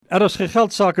RSG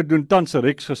Geldsaake doen tans 'n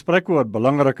reeks gesprekke oor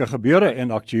belangrike gebeure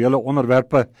en aktuelle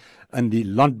onderwerpe in die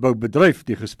landboubedryf.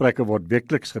 Die gesprekke word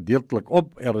weekliks gedeeltelik op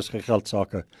RSG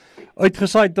Geldsaake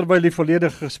uitgesaai, terwyl die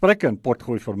volledige gesprekke in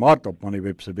potgooi formaat op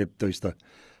Moneyweb se webtuiste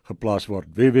geplaas word.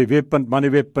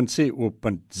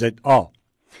 www.moneyweb.co.za.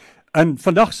 In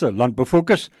vandag se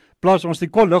landboufokus plaas ons die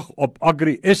kollig op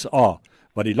AgriSA,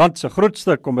 wat die land se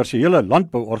grootste kommersiële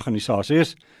landbouorganisasie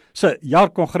is, se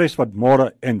jaarkongres wat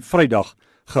môre en Vrydag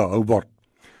gehou word.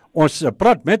 Ons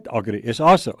praat met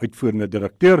AgriSA se uitvoerende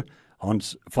direkteur,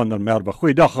 Hans van der Merwe.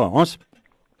 Goeiedag, Hans.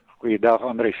 Goeiedag,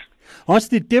 Andries. Hans,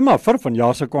 die tema vir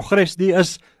vanjaar se kongres, die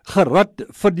is gerad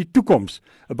vir die toekoms.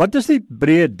 Wat is die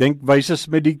breë denkwyses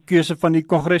met die keuse van die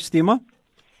kongrestema?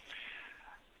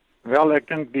 Wel, ek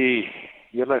dink die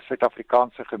hele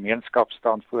Suid-Afrikaanse gemeenskap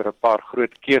staan voor 'n paar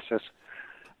groot keuses.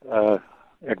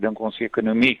 Ek dink ons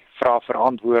ekonomie vra vir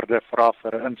antwoorde, vra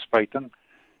vir 'n inspuiting.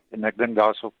 En ek dink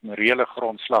daar's op morele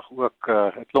grondslag ook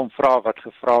 'n klomp vrae wat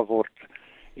gevra word.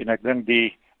 En ek dink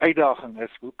die uitdaging is,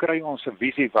 hoe kry ons 'n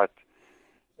visie wat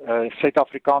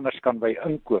Suid-Afrikaners kan by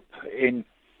inkoop? En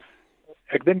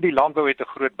ek dink die landbou het 'n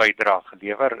groot bydrae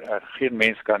gelewer. Geen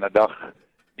mens kan 'n dag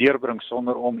deurbring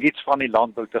sonder om iets van die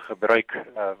landbou te gebruik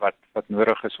wat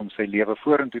nodig is om sy lewe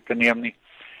vorentoe te neem nie.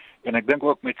 En ek dink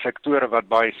ook met sektore wat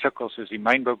baie sukkel, soos die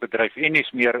mynboubedryf en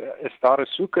iets meer, is daar 'n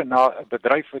soeke na 'n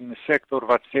bedryf in 'n sektor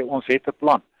wat sê ons het 'n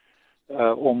plan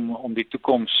om die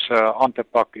toekoms aan te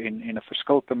pak en 'n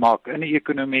verskil te maak in die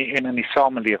ekonomie en in die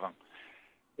samelewing.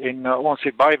 En ons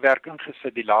het baie werk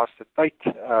ingesit die laaste tyd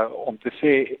om te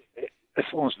sê,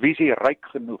 is ons visie ryk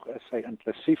genoeg, is hy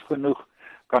inklusief genoeg,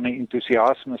 kan hy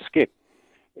entoesiasme skep?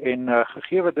 En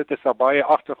gegee dit is daar baie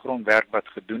agtergrondwerk wat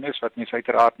gedoen is, wat mens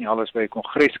uiteraard nie alles by 'n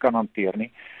kongres kan hanteer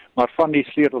nie, maar van die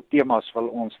sleuteltemas wil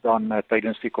ons dan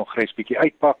tydens die kongres bietjie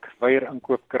uitpak, weier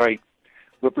inkoop kry,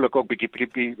 hopelik ook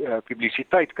bietjie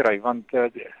publisiteit kry, want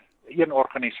een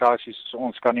organisasie soos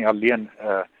ons kan nie alleen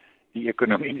die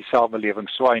ekonomie en die samelewing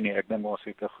swaai nie. Ek dink ons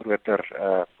het 'n groter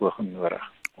poging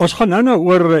nodig. Ons gaan nou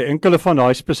oor enkele van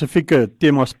daai spesifieke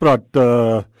temas praat.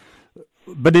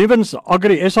 Benewens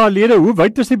AgriSA lede, hoe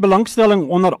wyd is die belangstelling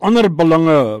onder ander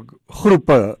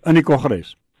belangegroepe in die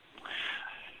kongres?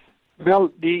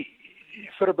 Wel,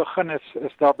 vir 'n begin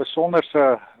is daar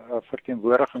besonderse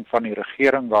verteenwoordiging van die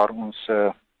regering waar ons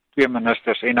 2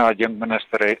 ministers en 'n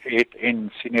adjunkminister het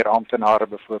en senior amptenare,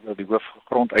 byvoorbeeld die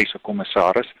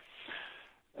hoofgrondeisekommissaris.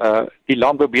 Die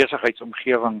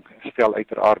landboubesigheidsomgewing stel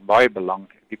uiteraard baie belang.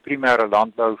 Die primêre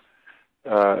landbou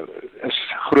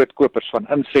is grootkopers van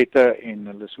insette en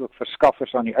hulle is ook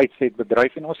verskaffers aan die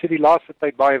uitsetbedryf, en ons het die laaste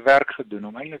tyd baie werk gedoen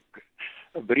om eintlik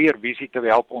 'n breër visie te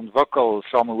help ontwikkel,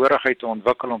 samehorigheid te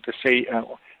ontwikkel, om te sê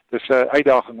dis 'n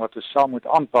uitdaging wat ons saam moet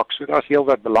aanpak. So daar's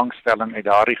heelwat belangstelling uit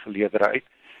daardie geleedere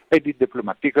uit die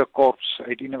diplomatieke korps,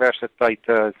 uit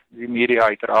universiteite, die media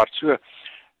uiteraard. So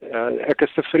ek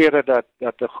is tevrede dat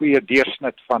 'n goeie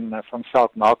deursnit van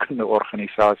saakmakende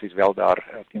organisasies wel daar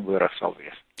teenwoordig sal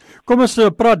wees. Kom ons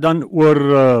praat dan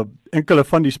oor enkele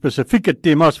van die spesifieke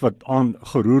temas wat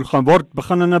aangeroer gaan word,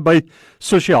 beginnende by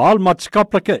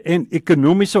sosiaal-maatskaplike en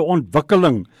ekonomiese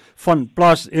ontwikkeling van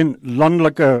plaas- en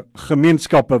landelike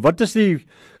gemeenskappe. Wat is die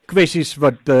kwessies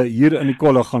wat hier in die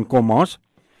kollig gaan kom, Hans?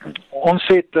 Ons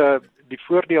het die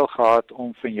voordeel gehad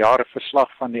om vanjaar 'n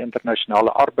verslag van die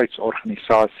internasionale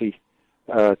arbeidsorganisasie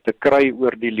te kry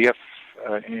oor die leef-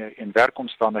 en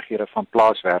werkomstandighede van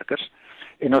plaaswerkers.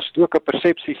 En ons het ook 'n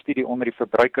persepsiestudie onder die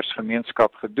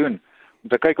verbruikersgemeenskap gedoen, om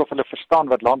te kyk of hulle verstaan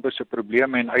wat landbou se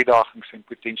probleme en uitdagings en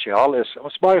potensiaal is.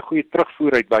 Ons het baie goeie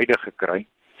terugvoer uit beide gekry.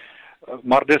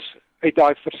 Maar dis uit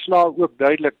daai verslag ook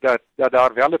duidelik dat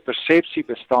daar wel 'n persepsie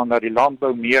bestaan dat die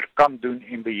landbou meer kan doen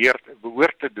en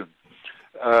behoort te doen.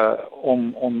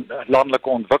 Om landelike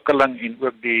ontwikkeling en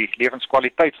ook die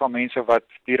lewenskwaliteit van mense wat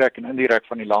direk en indirek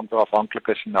van die landbou afhanklik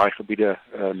is in daai gebiede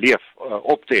leef,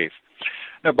 op te hef.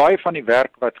 Nou, baie van die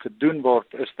werk wat gedoen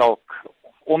word is dalk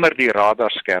onder die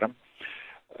radarskerm,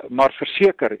 maar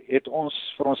verseker het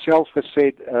ons vir onsself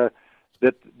gesê,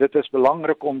 dit is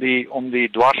belangrik om die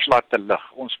dwarslat te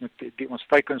lig. Ons moet ons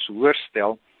teikens hoër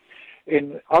stel.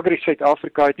 En Agri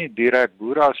Suid-Afrika het nie direk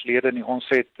boere as lede nie. Ons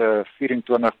het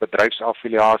 24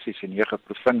 bedryfsaffiliasies in 9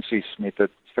 provinsies met 'n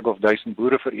stuk of 1000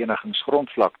 boereverenigings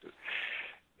grondvlak toe.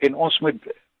 En ons moet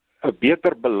 'n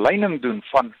beter beleining doen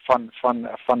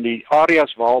van die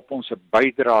areas waarop ons 'n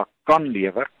bydrae kan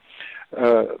lewer,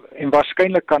 en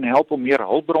waarskynlik kan help om meer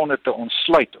hulpbronne te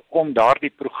ontsluit om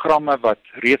daardie programme wat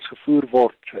reeds gevoer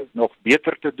word nog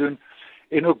beter te doen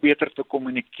en ook beter te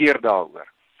kommunikeer daaroor.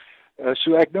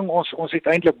 So ek dink ons het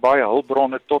eintlik baie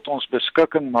hulpbronne tot ons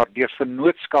beskikking, maar deur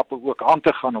vennootskappe ook aan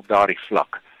te gaan op daardie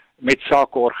vlak, met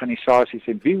sakeorganisasies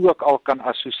en wie ook al kan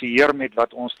assosieer met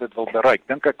wat ons dit wil bereik.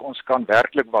 Dink ek ons kan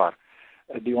werklikwaar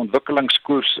die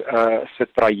ontwikkelingskoers se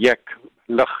traject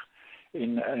lig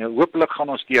en hopelik gaan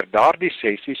ons deur daardie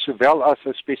sessie sowel as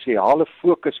 'n spesiale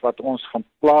fokus wat ons gaan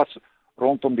plaas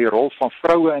rondom die rol van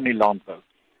vroue in die landbou.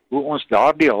 Hoe ons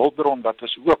daardie hulpbron wat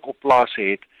ons ook op plase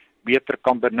het, beter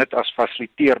kan benut as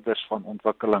fasiliteerders van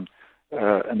ontwikkeling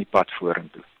in die pad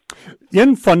vorentoe.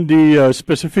 Een van die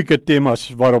spesifieke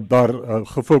temas waarop daar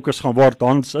gefokus gaan word,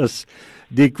 Hans, is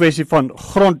die kwessie van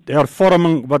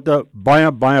grondhervorming wat 'n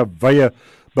baie wye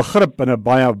begrip en 'n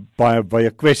baie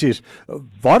wye kwessie is.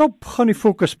 Waarop gaan die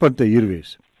fokuspunte hier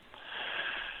wees?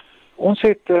 Ons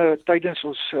het tydens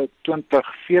ons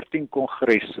 2014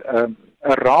 kongres 'n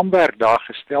raamwerk daar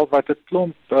gestel wat 'n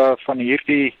klomp van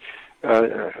hierdie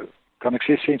kan ek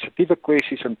sê sensitiewe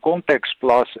kwessies in konteks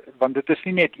plaas, want dit is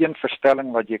nie net een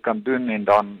verstelling wat jy kan doen en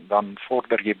dan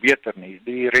vorder jy beter nie.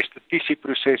 Die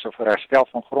restituisieproses of herstel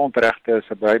van grondregte is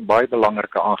 'n baie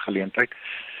belangrike aangeleentheid.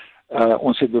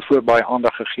 Ons het byvoorbeeld baie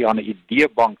aandag gegee aan 'n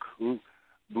ideebank hoe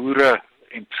boere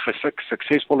en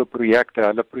suksesvolle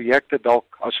projekte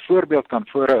dalk as voorbeeld kan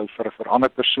voorhou vir ander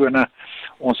persone.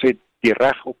 Ons het die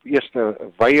reg op eerste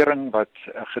weiering wat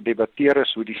gedebatteer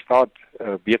is hoe die staat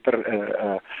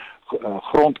beter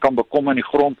grond kan bekom in die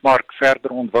grondmark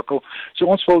verder ontwikkel. So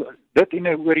ons wil dit en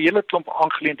oor 'n hele klomp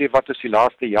aangeleenthede wat ons die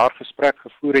laaste jaar gesprek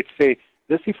gevoer het sê,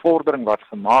 dis die vordering wat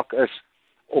gemaak is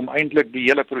om eintlik die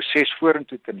hele proses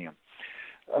vorentoe te neem.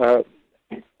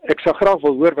 Ek sou graag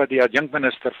wil hoor wat die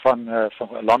adjunkminister van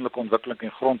landelike ontwikkeling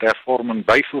en grondhervorming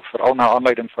byvoeg, veral na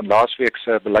aanleiding van laasweek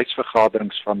se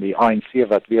beleidsvergaderings van die ANC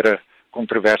wat weer 'n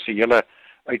kontroversiële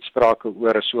uitsprake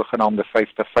oor 'n sogenaamde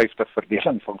 50-50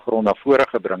 verdeling van grond na vore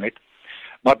gebring het.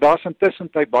 Maar daar's intussen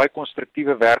baie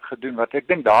konstruktiewe werk gedoen wat ek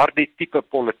dink daardie tipe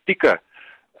politieke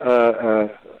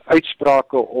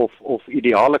uitsprake of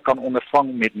ideale kan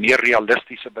ondervang met meer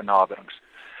realistiese benaderings.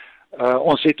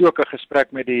 Ons het ook 'n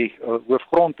gesprek met die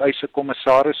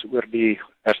hoofgrondeisekommissaris oor die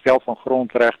herstel van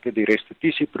grondregte, die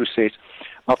restituisieproses,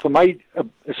 maar vir my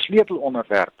 'n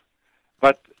sleutelonderwerp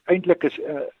wat eintlik is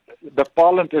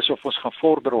bepalend is of ons gaan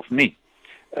vorder of nie,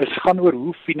 gaan oor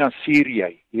hoe finansier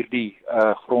jy hierdie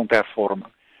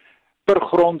grondhervorming. Per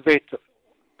grondwet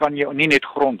kan jy nie net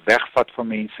grond wegvat van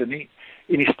mense nie,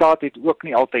 en die staat het ook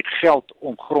nie altyd geld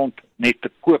om grond net te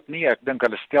koop nie. Ek dink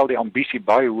hulle stel die ambisie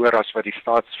baie hoër as wat die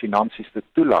staatsfinansies dit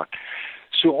toelaat.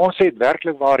 So ons het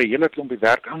werklik waar 'n hele klompie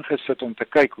werk ingesit om te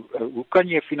kyk hoe kan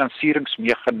jy 'n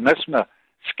finansieringsmeganisme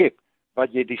skep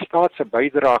wat jy die staat se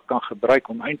bydrae kan gebruik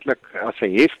om eintlik as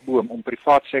 'n hefboom om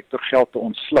privaat sektor geld te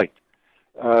ontsluit.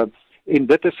 En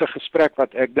dit is 'n gesprek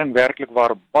wat ek dink werklik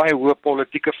waar baie hoë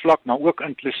politieke vlak, maar ook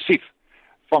inklusief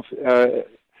van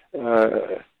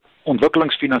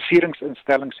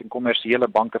ontwikkelingsfinansieringsinstellings en kommersiële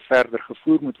banke verder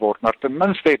gevoer moet word, maar ten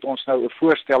minste het ons nou 'n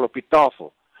voorstel op die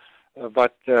tafel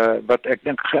wat ek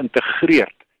dink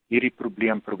geïntegreerd hierdie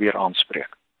probleem probeer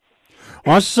aanspreek.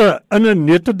 Ons in 'n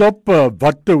netedop,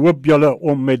 wat hoop julle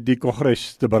om met die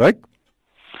kongres te bereik?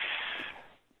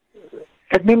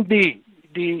 Ek neem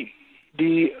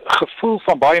die gevoel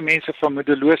van baie mense van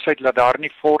moedeloosheid dat daar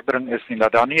nie vordering is nie,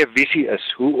 dat daar nie 'n visie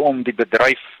is hoe om die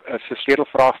bedryf se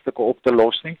sleutelvraagstukke op te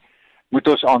los nie, moet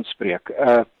ons aanspreek.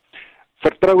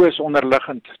 Vertroue is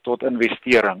onderliggend tot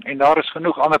investering en daar is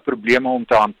genoeg ander probleme om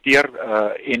te hanteer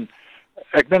en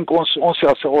ek dink ons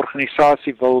as 'n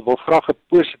organisasie wil graag 'n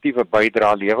positiewe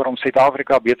bydrae lewer om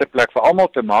Suid-Afrika 'n beter plek vir almal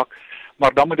te maak,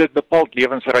 maar dan moet dit bepaald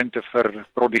lewensruimte vir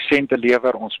produsente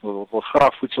lewer. Ons wil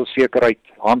graag voedselsekerheid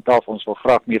handhaaf, ons wil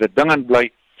graag mededingend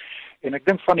bly. En ek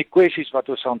dink van die kwessies wat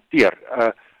ons hanteer,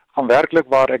 gaan werklik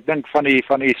waar ek dink van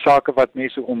die sake wat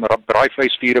mense om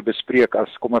braaivleisvure bespreek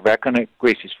as kommerwekkende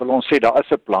kwessies. Wil ons sê daar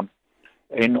is 'n plan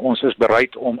en ons is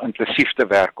bereid om inklusief te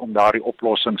werk om daardie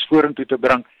oplossings vorentoe te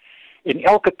bring. En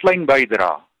elke klein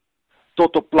bydrae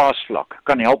tot op plaasvlak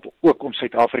kan help ook om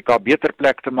Suid-Afrika 'n beter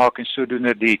plek te maak en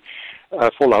sodoende die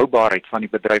volhoubaarheid van die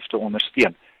bedryf te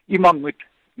ondersteun. Iemand moet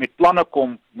met planne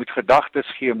kom, moet gedagtes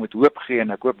gee, moet hoop gee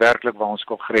en ek hoop werklik waar ons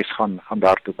kongres gaan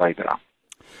daartoe bydra.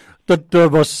 Dit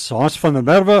was Hans van der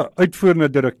Merwe, uitvoerende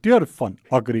direkteur van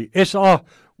AgriSA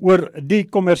oor die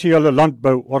kommersiële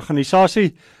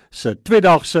landbouorganisasie se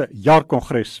tweedaagse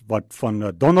jaarkongres wat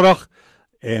van Donderdag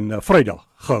en Vrydag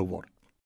gehou word.